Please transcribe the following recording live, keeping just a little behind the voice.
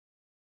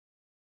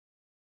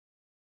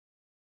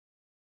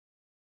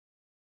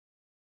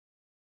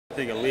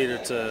think a leader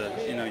to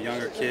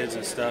younger kids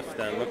and stuff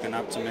that are looking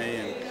up to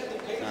me,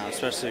 and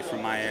especially from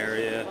my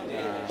area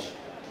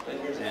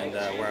and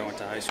where I went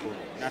to high school.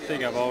 I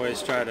think I've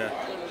always tried to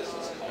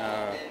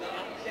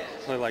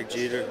play like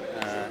Jeter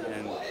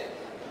and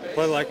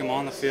play like him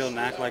on the field and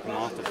act like him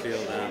off the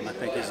field. I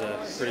think he's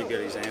a pretty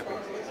good example.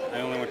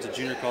 I only went to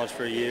junior college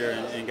for a year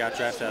and got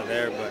drafted out of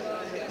there, but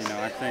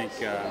I think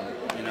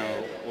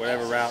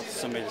whatever route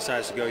somebody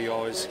decides to go, you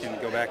always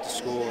can go back to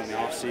school in the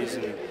off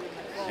season,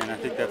 and I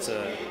think that's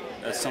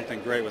something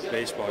great with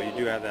baseball. You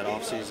do have that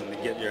off season to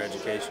get your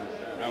education.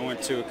 I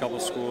went to a couple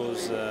of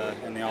schools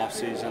in the off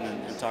season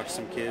and talked to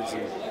some kids,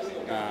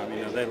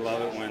 and they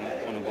love it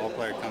when a ball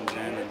player comes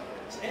in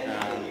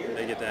and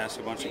they get to ask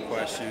a bunch of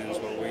questions,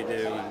 what we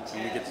do,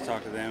 and we get to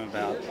talk to them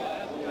about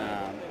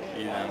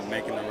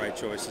making the right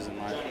choices in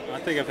life. I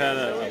think I've had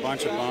a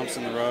bunch of bumps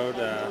in the road,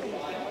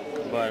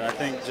 but I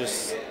think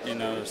just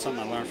something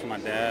I learned from my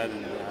dad,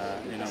 and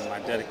my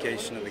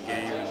dedication to the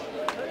game,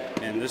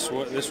 and this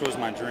was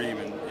my dream,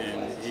 and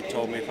he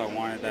told me if I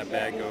wanted that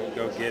bad,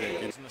 go get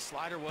it. And the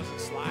slider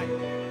wasn't sliding,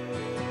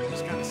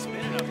 just kind of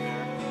spinning up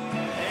there.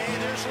 Hey,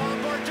 there's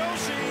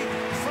Lombardozzi,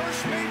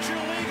 first major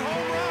league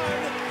home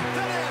run.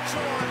 The Nats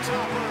are on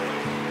top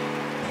early.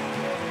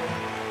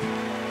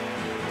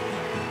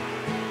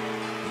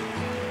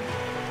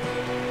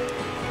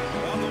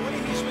 Well, the way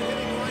he's been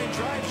hitting line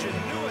drives, you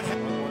knew it.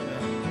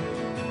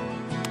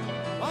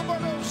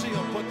 Lombardozzi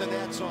will put the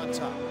Nats on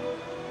top.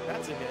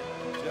 That's a hit.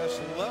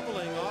 Just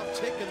leveling off,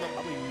 taking the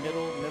probably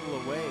middle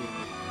away.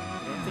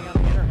 Anything on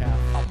the inner half.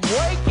 I'm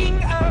waking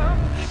up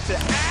to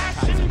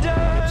ash and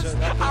dust.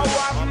 I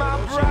wipe my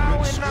brow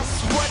and I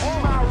sweat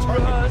my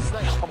rust.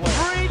 I'm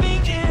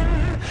breathing in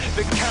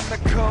the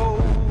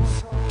chemicals.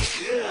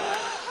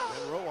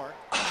 And Roar,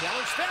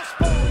 challenge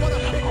fastball. What a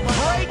pick by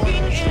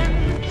Breaking in,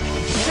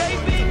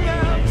 shaping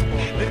up,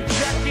 then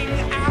checking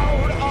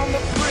out on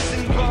the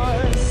prison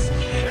bus.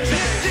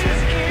 This is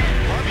it,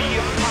 the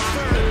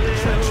apocalypse.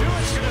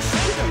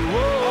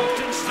 Whoa,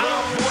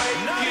 I'm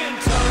waking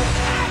up.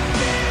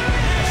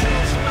 I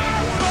feel my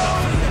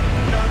bones.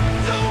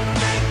 Don't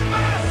make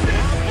my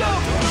system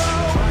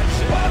blow.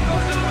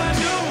 Welcome to the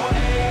new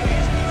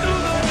age, to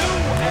the new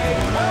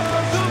age.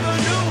 Welcome to the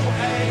new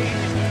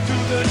age, to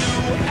the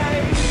new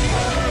age.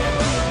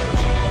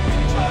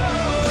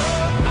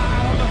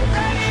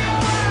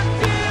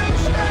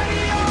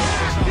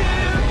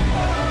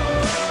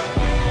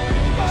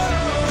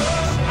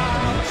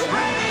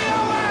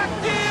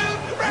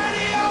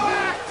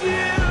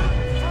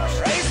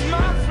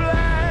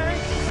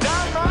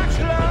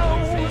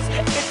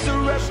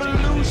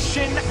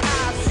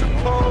 I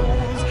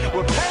suppose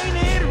we're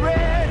painted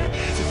red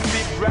to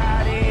fit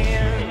right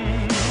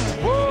in.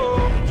 Whoa.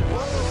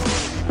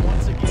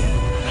 Once again,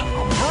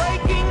 I'm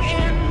breaking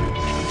in,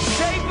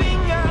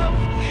 shaping up,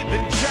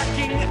 then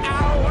checking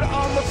out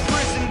on the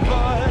prison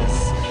bus.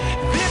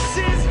 This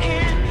is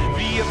it,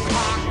 the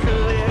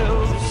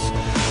apocalypse.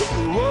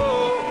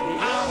 Whoa,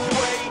 I'm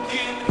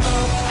waking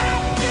up. I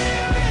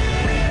feel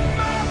it in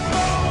my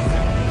bones.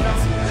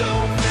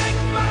 Don't make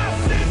my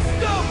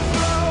system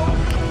blow.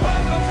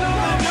 Welcome to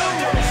the new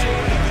age,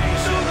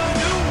 to the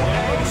new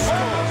age.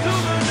 Welcome to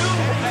the new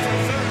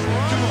age,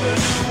 to the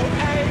new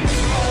age.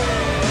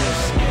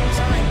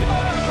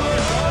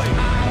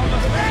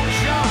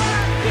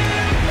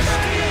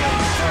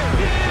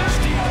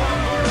 Steve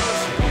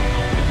Lombardozzi.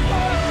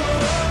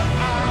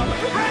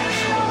 Lombardozzi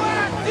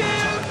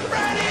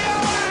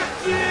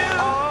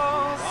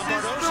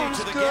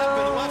to the gap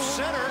in left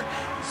center,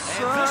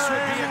 and this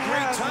would be a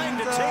great time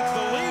to take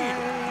the lead.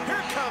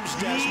 Here comes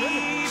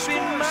Desmond,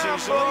 scores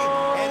easily,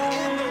 and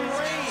in the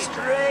rain.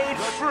 Straight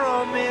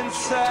from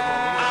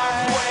inside.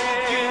 I'm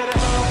waking up.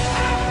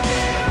 I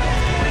feel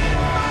it in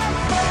my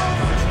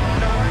bones.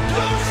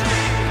 Don't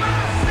make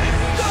my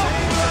system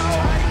blow.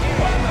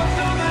 Welcome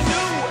to the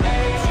new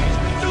age,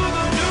 to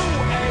the new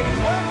age.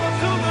 Welcome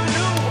to the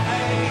new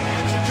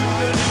age, to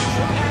the new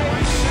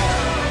age.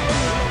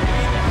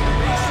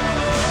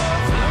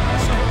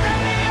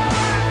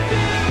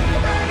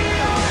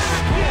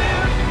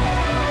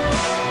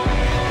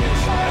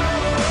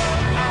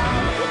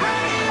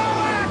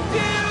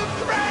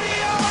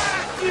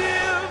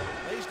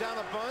 Lays down a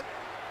bunt.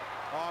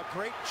 Oh,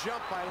 great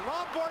jump by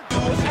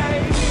Lombardozzi.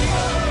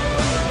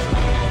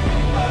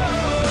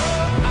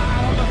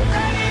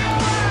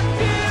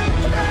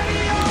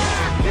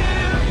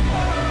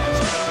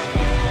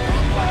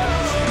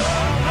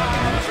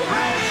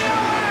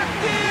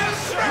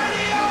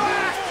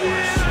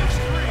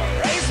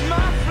 Raise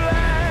my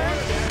flag,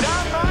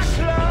 down my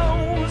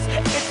clothes.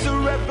 It's a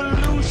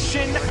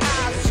revolution,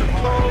 I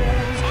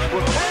suppose.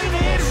 We're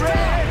painted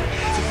red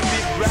to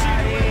fit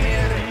right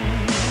in.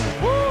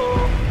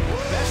 Whoa.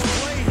 Best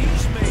play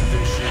he's made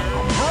this year.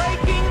 I'm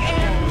breaking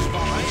in,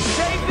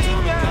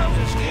 shaping up,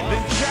 then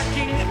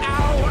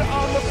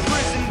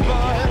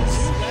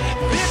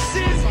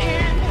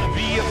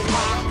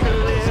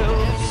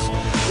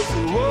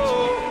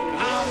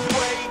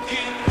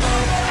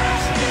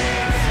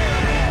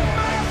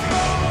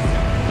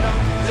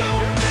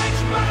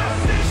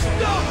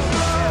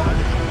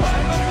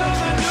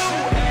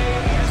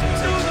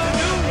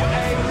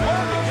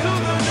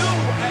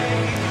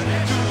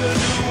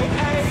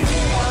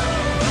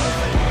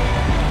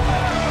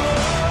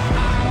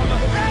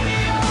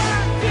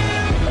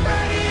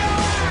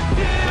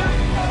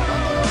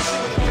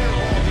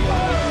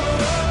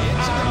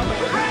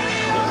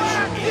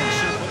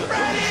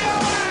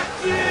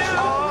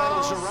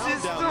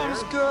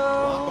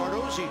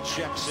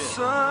in.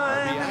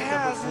 Sun RBI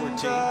hasn't number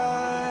 14.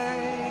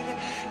 died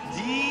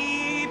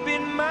deep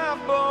in my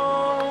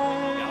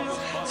bones,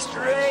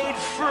 straight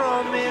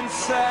from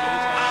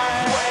inside.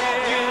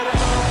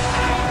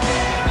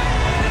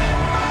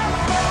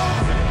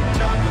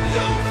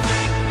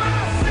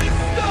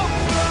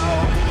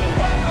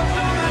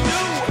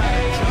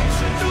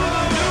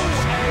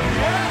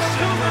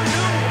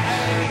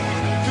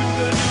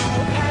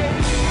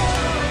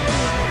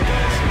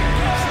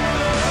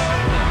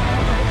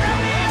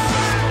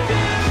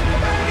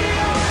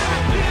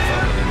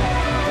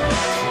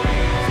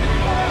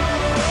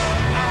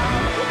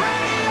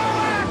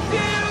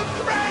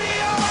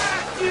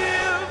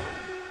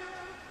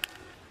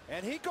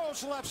 And he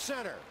goes left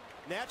center.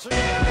 Nats are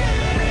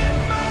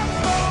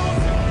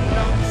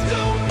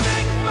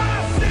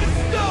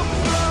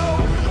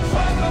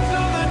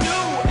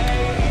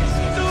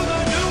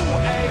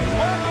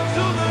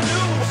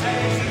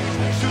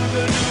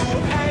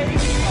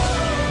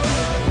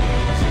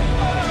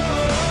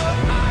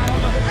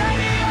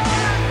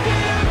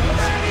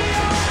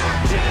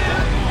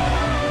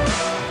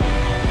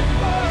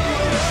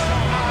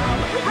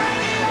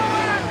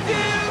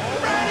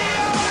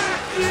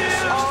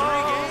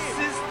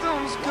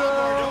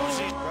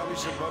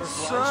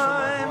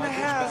sun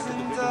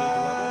hasn't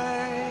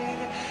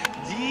died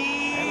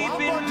deep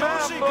in my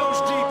goes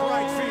deep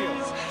right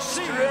field. bones,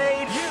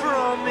 straight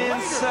from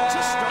inside.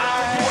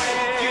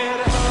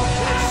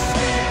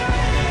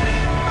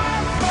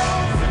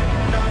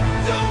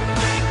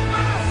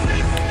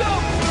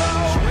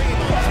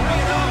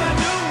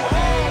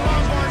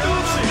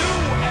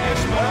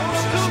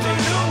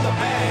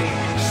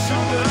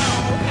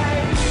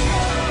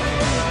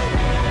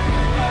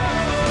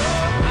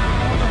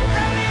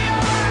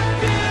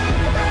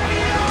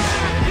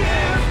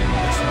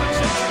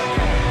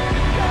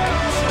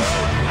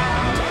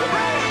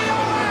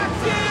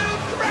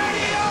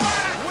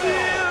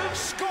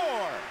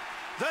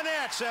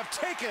 Have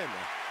taken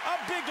a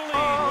big lead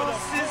All with a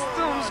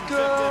systems 4-run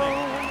go.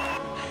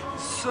 fifth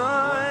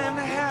Sun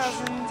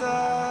hasn't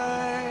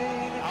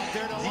died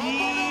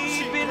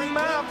deep in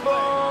my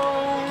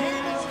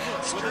bones,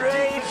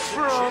 straight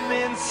from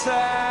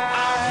inside.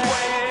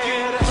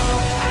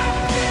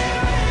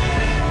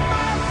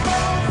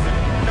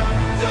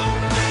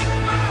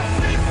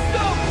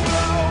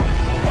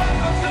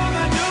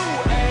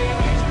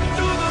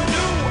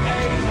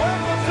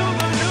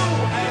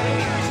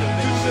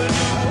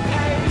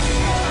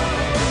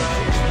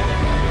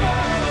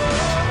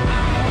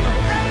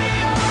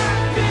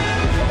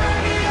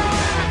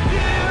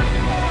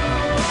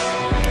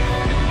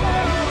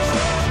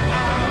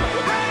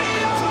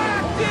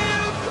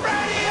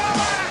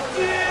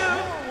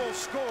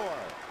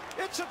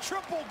 It's a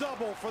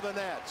triple-double for the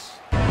Nets.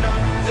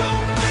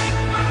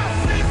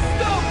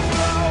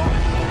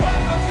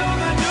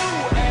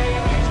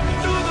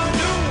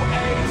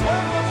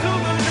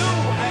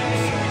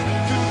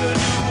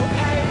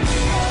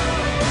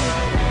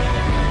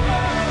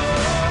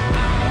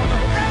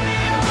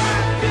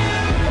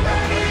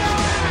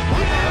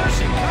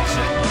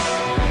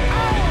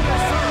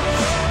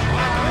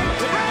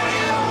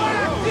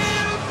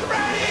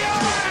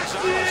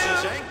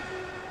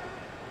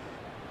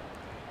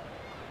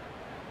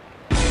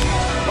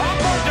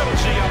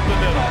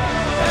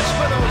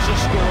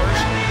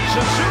 Scores.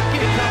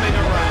 Suzuki coming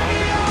around.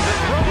 The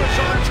throw is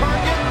on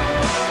target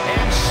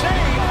and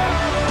safe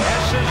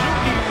as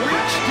Suzuki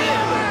reached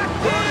in,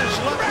 hurt his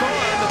left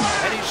arm,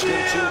 and he's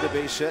still to the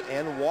base hit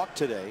and walk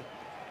today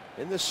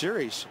in the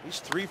series. He's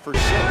 3 for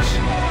 6 with a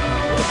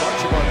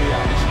bunch of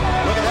RBIs.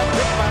 Look at that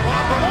pick by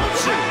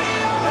Lombardozzi,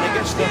 and he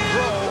gets the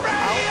throw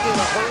out in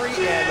a hurry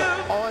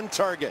and on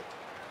target.